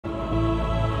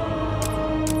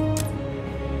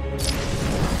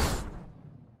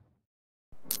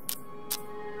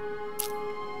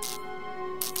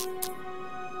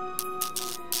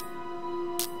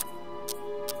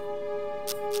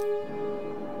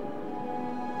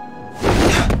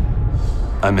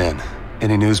I'm in.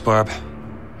 Any news, Barb?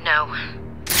 No.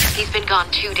 He's been gone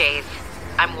 2 days.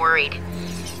 I'm worried.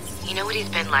 You know what he's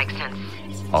been like since...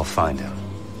 I'll find him.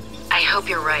 I hope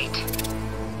you're right.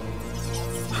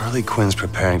 Harley Quinn's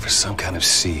preparing for some kind of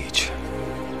siege.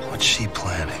 What's she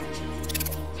planning?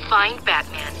 Find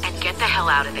Batman and get the hell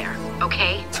out of there,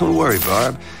 okay? Don't worry,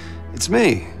 Barb. It's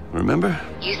me, remember?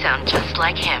 You sound just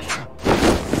like him.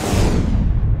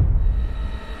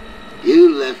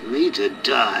 You left me to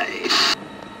die.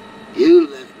 You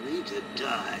left me to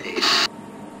die.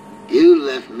 You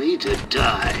left me to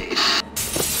die.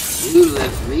 You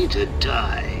left me to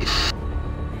die.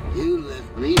 You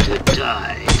left me to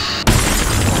die.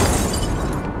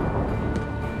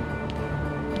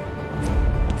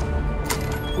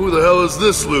 Who the hell is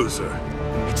this loser?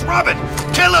 It's Robin!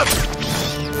 Kill him!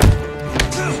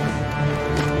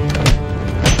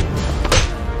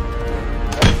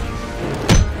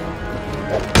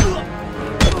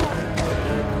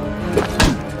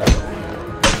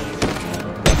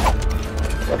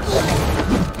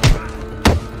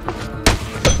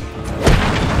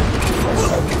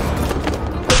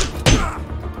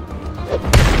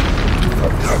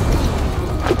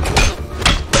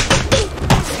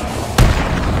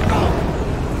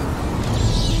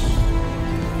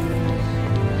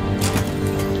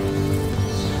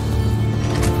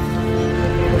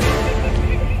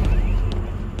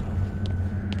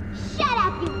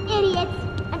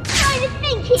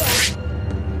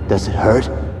 Does it hurt?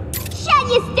 Shut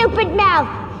your stupid mouth!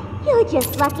 You're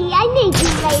just lucky I need you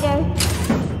later.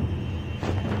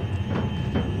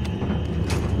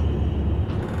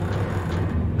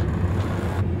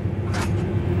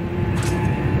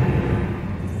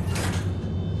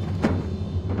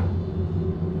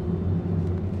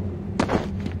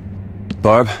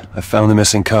 Barb, I found the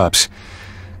missing cops.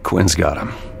 Quinn's got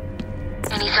them.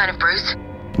 Any sign of Bruce?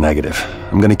 Negative.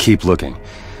 I'm gonna keep looking.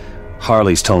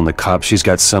 Harley's telling the cops she's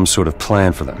got some sort of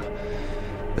plan for them.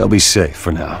 They'll be safe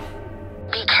for now.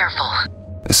 Be careful.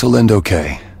 This'll end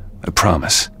okay. I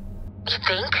promise. You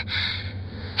think?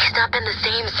 He's not been the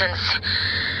same since...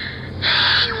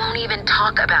 He won't even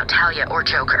talk about Talia or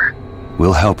Joker.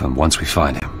 We'll help him once we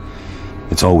find him.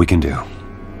 It's all we can do.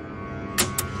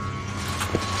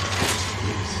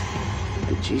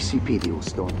 The GCPD will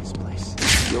storm this place.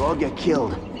 You'll all get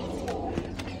killed.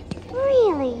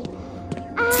 Really?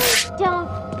 I don't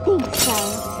think so.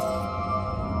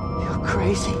 You're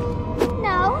crazy.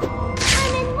 No,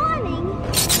 I'm in mourning.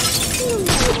 You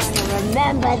may want to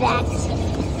remember that.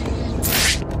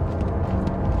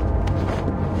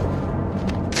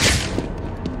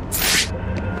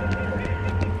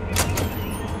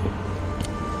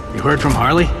 You heard from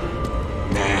Harley?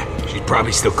 Nah, she's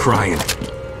probably still crying.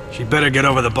 She'd better get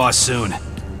over the boss soon.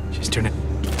 She's turning...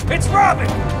 It's Robin!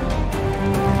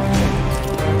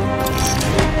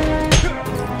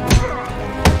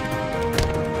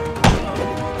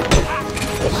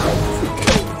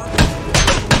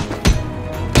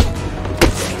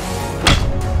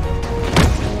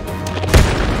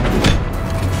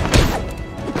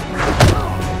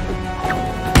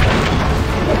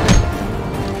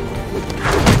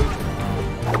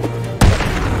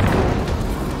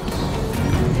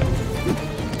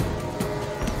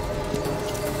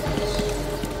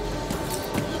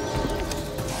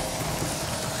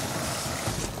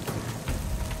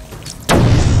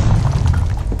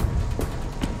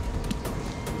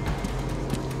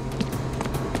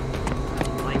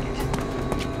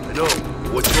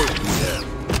 What choice do we have?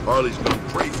 Harley's gone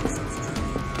crazy.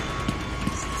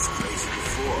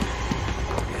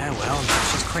 Yeah, well,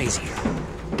 she's crazier.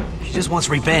 She just wants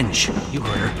revenge. You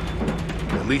heard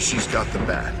her. At least she's got the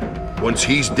bat. Once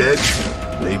he's dead,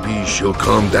 maybe she'll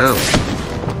calm down.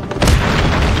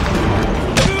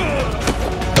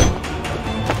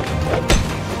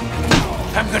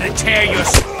 I'm gonna tear your...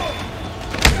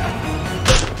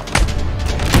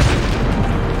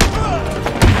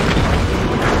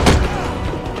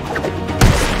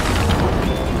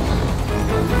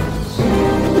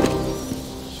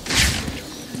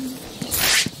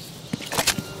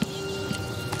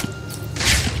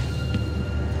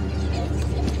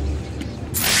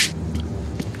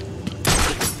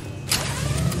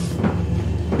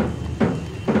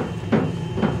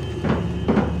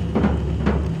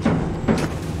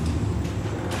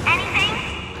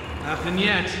 Nothing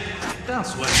yet. Don't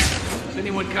sweat. If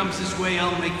anyone comes this way,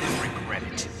 I'll make them regret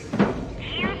it.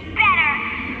 You better!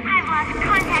 I've lost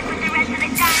contact with the rest of the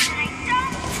guys and I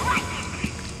don't like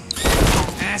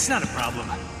it! It's not a problem.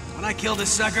 When I kill this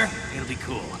sucker, it'll be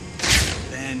cool.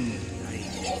 Then I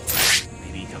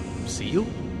maybe come see you?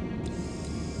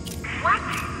 What?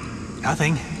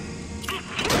 Nothing. Did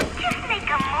you just make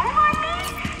a move on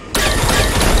me?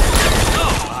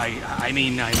 I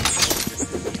mean, I'm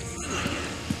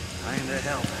trying to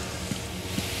help.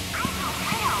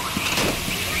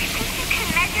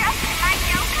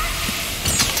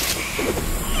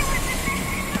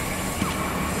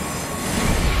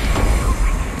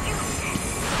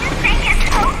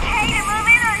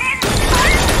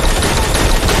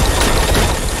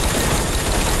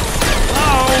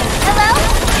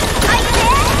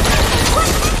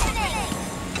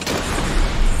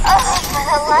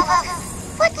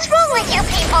 What's wrong with you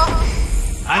people?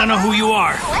 I don't know who you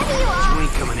are. Whoever you are, You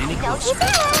ain't coming any don't closer. you dare.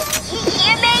 You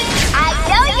hear me? I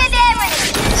know you're there, but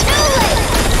it's too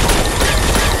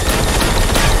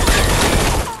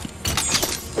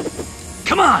late.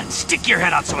 Come on, stick your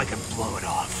head out so I can blow it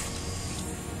off.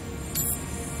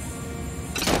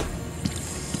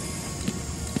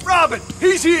 Robin,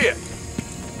 he's here!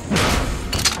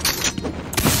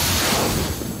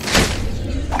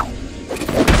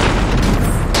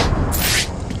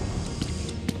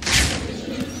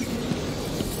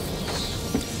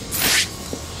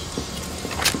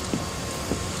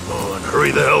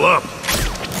 Hurry the hell up!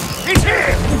 He's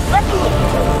here!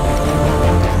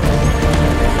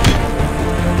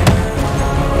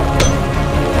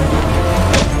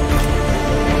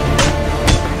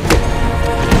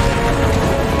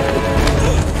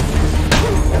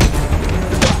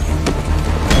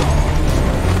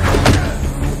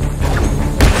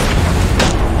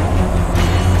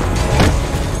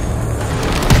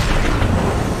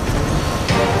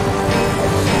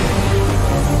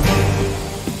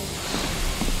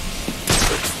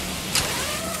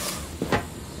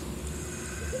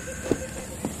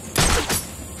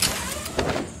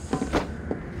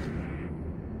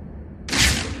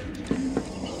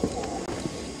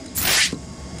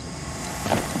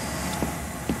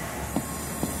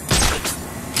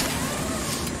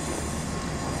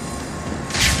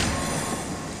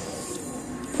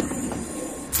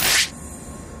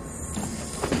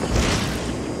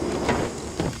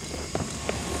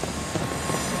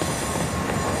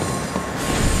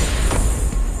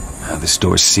 This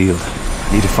door's sealed. I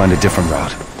need to find a different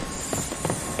route.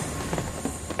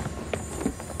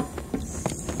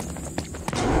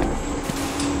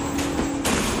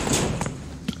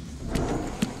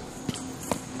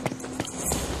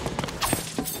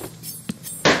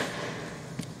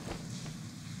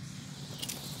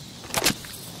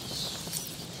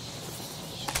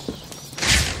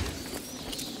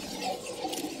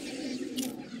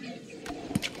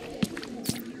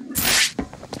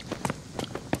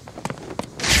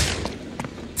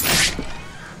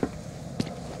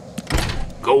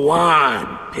 Go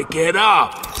on, pick it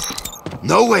up.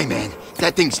 No way, man.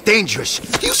 That thing's dangerous.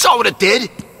 You saw what it did.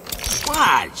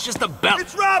 What? It's just a belt.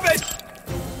 It's Robin!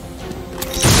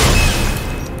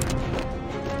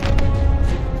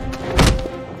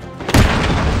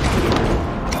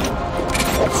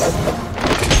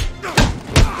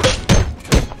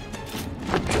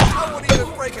 I wouldn't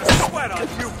even break a sweat on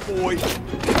you,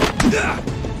 boy.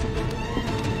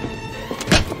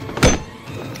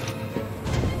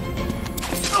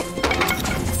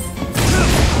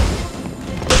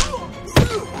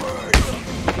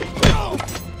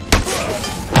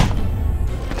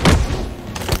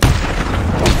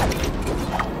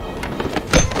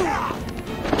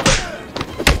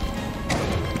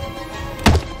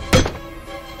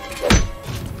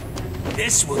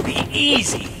 This will be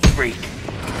easy, freak.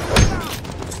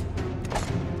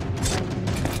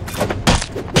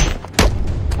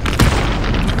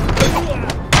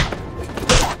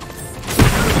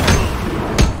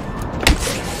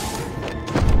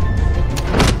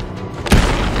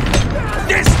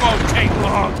 This won't take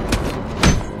long.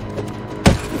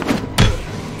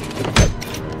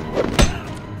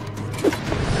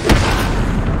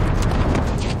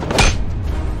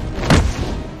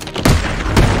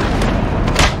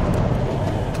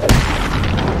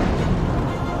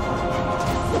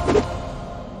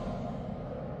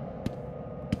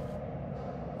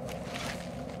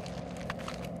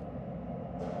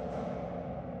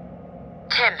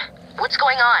 Tim, what's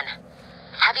going on?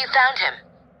 Have you found him?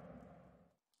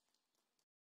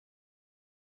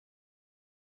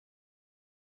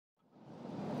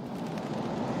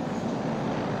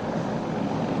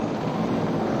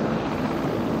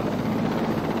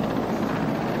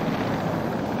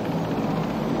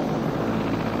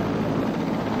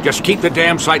 Just keep the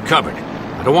damn site covered.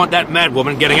 I don't want that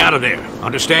madwoman getting out of there.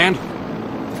 Understand?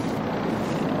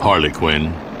 Harley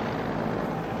Quinn.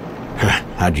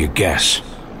 How'd you guess?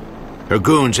 Her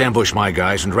goons ambushed my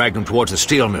guys and dragged them towards the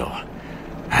steel mill.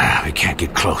 We can't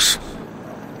get close.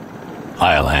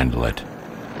 I'll handle it.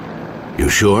 You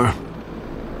sure?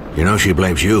 You know she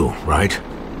blames you, right?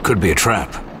 Could be a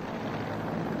trap.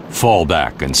 Fall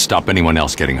back and stop anyone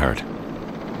else getting hurt.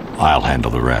 I'll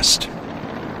handle the rest.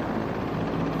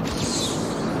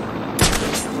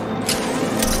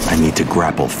 I need to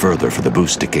grapple further for the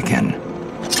boost to kick in.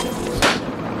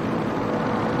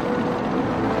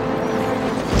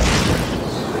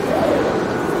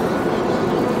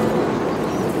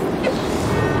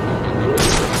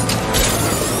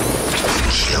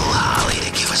 Kill Harley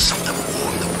to give us something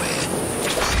warm to wear.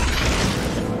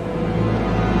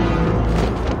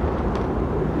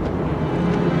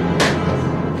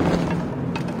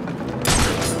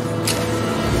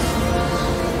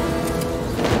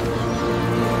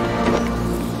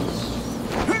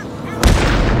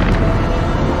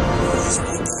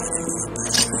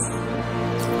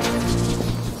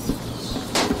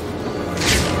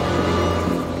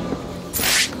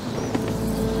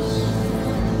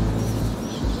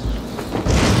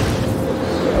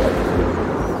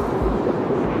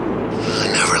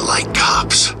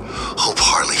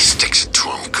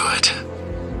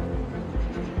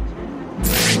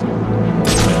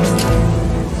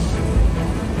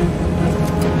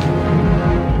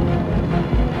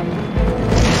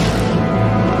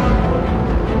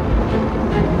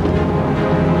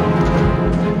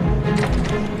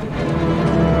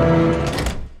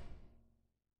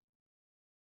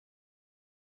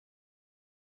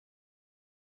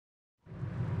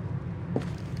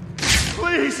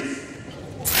 Please!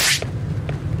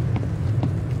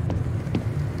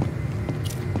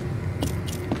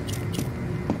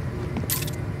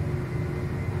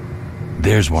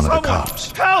 There's one of the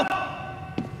cops. Help!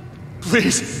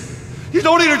 Please! You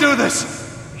don't need to do this!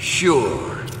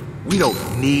 Sure, we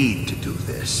don't need to do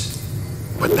this.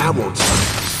 But that won't stop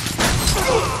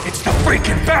us. It's the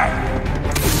freaking bat!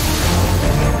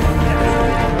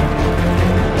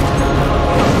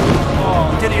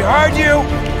 Oh, did he hurt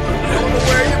you? I don't know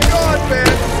where you're going, man.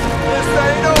 This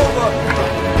ain't over.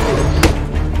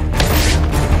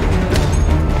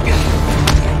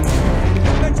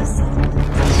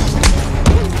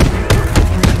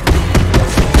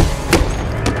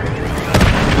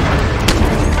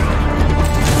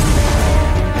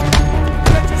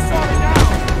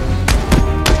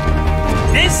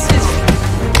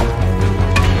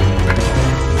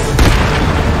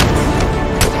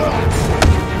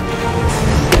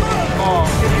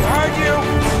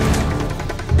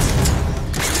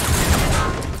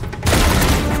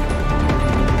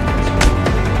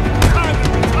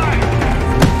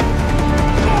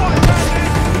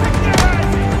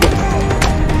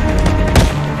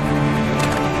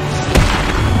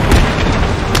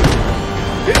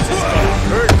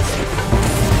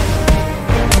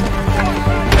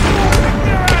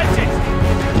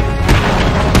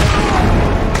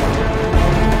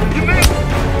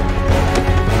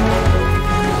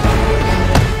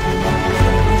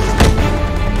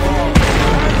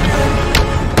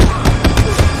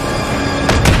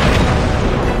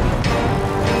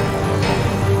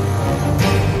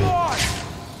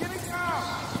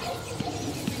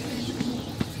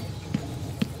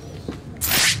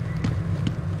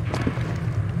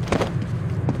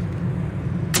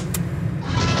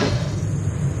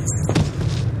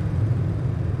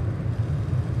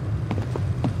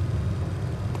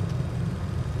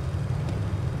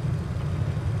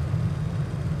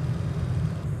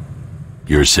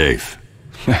 You're safe.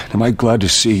 Am I glad to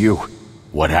see you?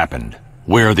 What happened?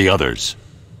 Where are the others?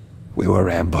 We were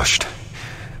ambushed.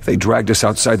 They dragged us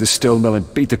outside the still mill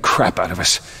and beat the crap out of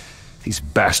us. These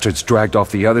bastards dragged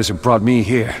off the others and brought me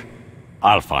here.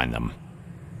 I'll find them.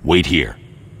 Wait here.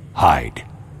 Hide.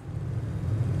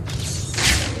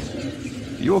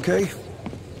 You okay?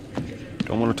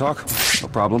 Don't want to talk? No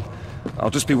problem. I'll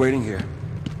just be waiting here.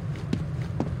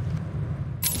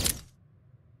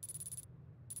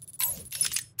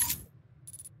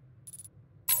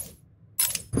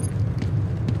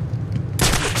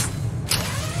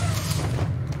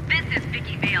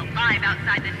 Live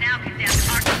outside the now condemned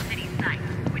Arkham City site,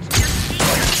 which just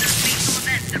details the fateful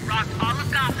events that rocked all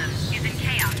of Gotham, is in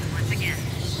chaos once again.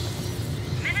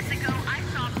 Minutes ago, I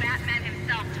saw Batman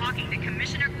himself talking to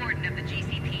Commissioner Gordon of the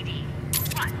GCPD.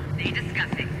 What were they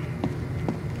discussing?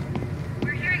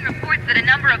 We're hearing reports that a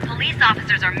number of police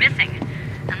officers are missing,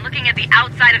 and looking at the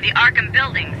outside of the Arkham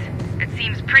buildings, it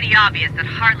seems pretty obvious that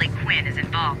Harley Quinn is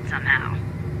involved somehow.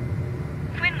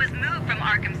 Quinn was moved from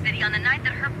Arkham City on the night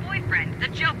that her boyfriend, the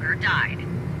Joker, died.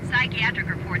 Psychiatric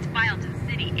reports filed to the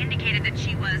city indicated that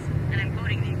she was, and I'm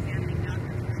quoting the examining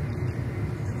doctor,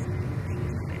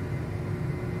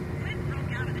 Quinn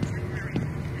broke out of the temporary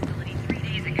facility 3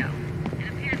 days ago. It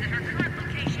appears that her current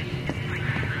location is right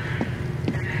here.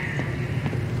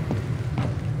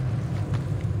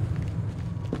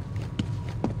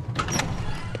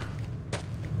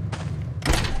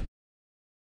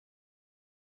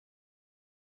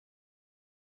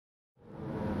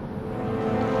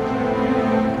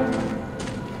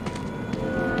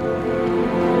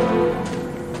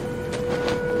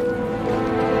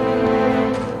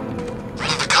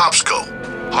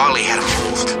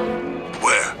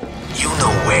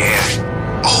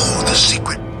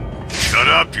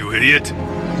 up, you idiot!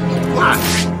 What?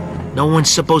 No one's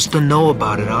supposed to know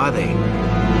about it, are they?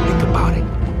 Think about it.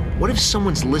 What if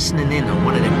someone's listening in on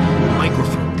one of them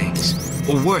microphone things?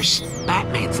 Or worse,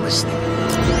 Batman's listening.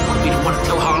 Want me to want to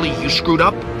tell Harley you screwed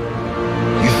up?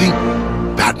 You think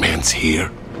Batman's here?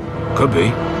 Could be.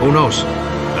 Who knows?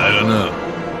 I don't know.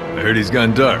 I heard he's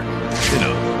gone dark. You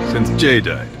know, since Jay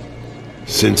died.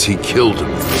 Since he killed him.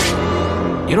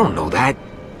 You don't know that.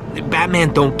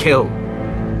 Batman don't kill.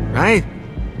 Right?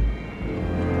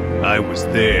 I was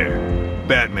there.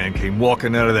 Batman came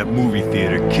walking out of that movie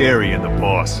theater carrying the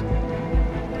boss.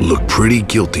 Looked pretty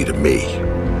guilty to me.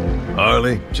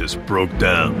 Harley just broke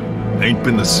down. Ain't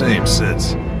been the same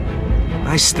since.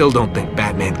 I still don't think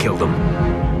Batman killed him.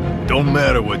 Don't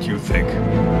matter what you think.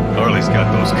 Harley's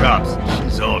got those cops.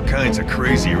 She's all kinds of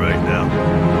crazy right now.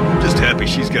 I'm just happy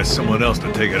she's got someone else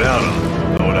to take it out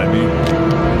on. Know what I mean?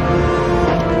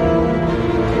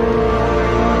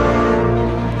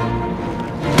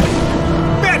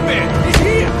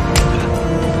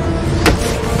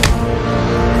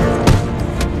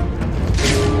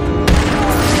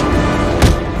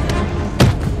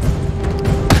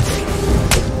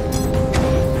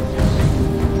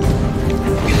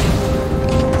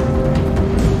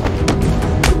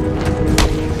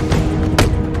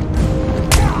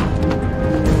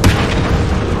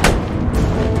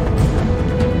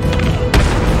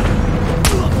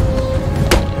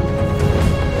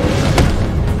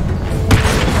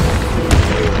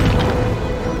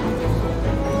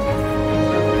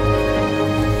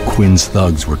 Quinn's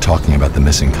thugs were talking about the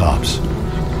missing cops.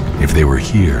 If they were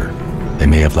here, they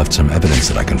may have left some evidence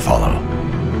that I can follow.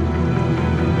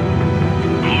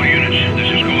 All units,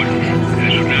 this is Gordon.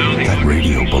 As of now, That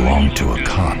radio belonged to a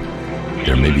cop.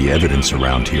 There may be evidence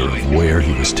around here of where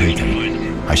he was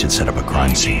taken. I should set up a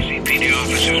crime scene. CPD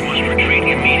officers must retreat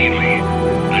immediately.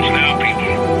 That's now,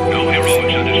 people. No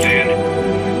heroics, understand?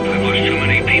 I've lost too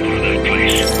many people to that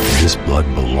place. This blood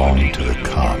belonged to the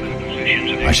cop.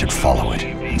 I should follow it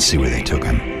and see where they took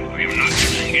him. We're not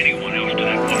losing anyone else to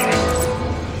that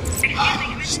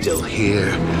water. Still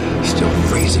here. Still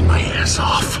freezing my ass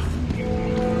off.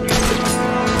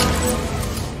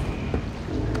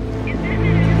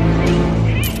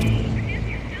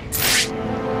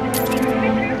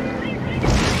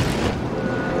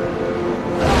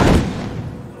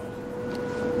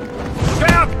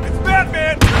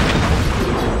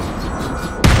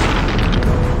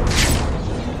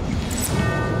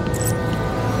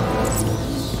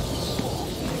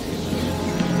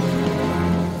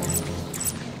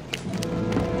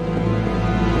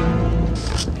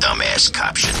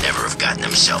 Cops should never have gotten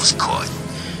themselves caught.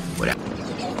 Whatever.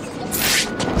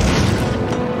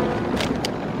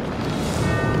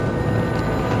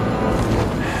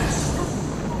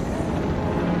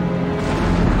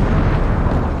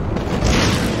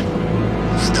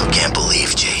 Still can't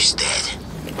believe Jay's dead.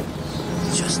 It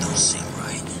just don't seem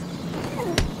right.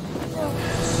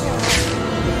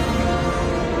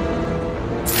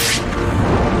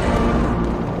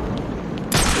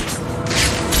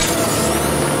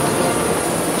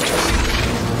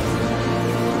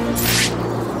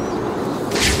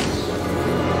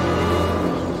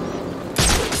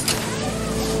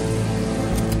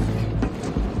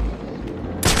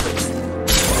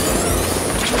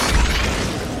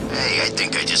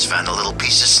 Found a little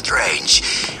piece of strange.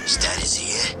 Is that his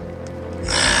ear?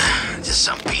 Just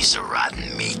some piece of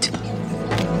rotten meat.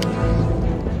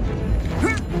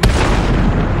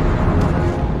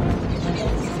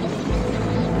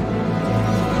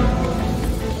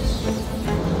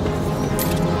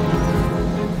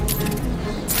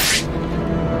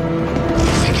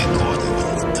 Figured Gordon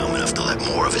wouldn't be dumb enough to let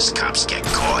more of his cops get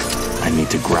caught. I need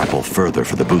to grapple further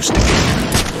for the boost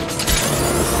again.